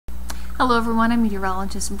Hello everyone, I'm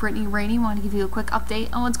meteorologist Brittany Rainey. I want to give you a quick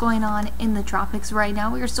update on what's going on in the tropics right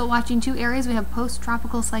now. We are still watching two areas. We have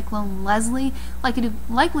post-tropical cyclone Leslie,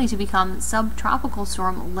 likely to become subtropical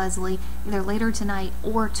storm Leslie either later tonight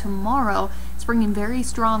or tomorrow. It's bringing very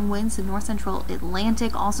strong winds to north central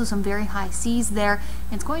Atlantic, also some very high seas there.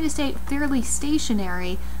 It's going to stay fairly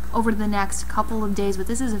stationary over the next couple of days, but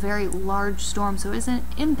this is a very large storm, so it isn't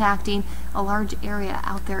impacting a large area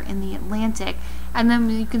out there in the Atlantic. And then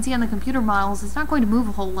you can see on the computer models, it's not going to move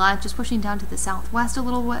a whole lot, just pushing down to the southwest a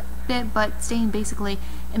little bit, but staying basically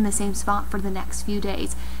in the same spot for the next few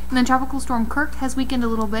days. And then Tropical Storm Kirk has weakened a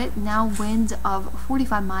little bit, now winds of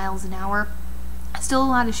 45 miles an hour. Still a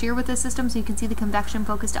lot of shear with this system, so you can see the convection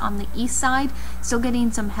focused on the east side, still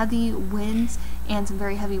getting some heavy winds and some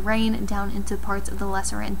very heavy rain down into parts of the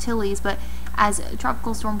Lesser Antilles. But as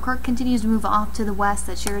Tropical Storm Kirk continues to move off to the west,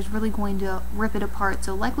 that shear is really going to rip it apart,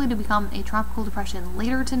 so likely to become a tropical depression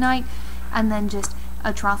later tonight, and then just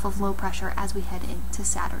a trough of low pressure as we head into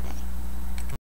Saturday.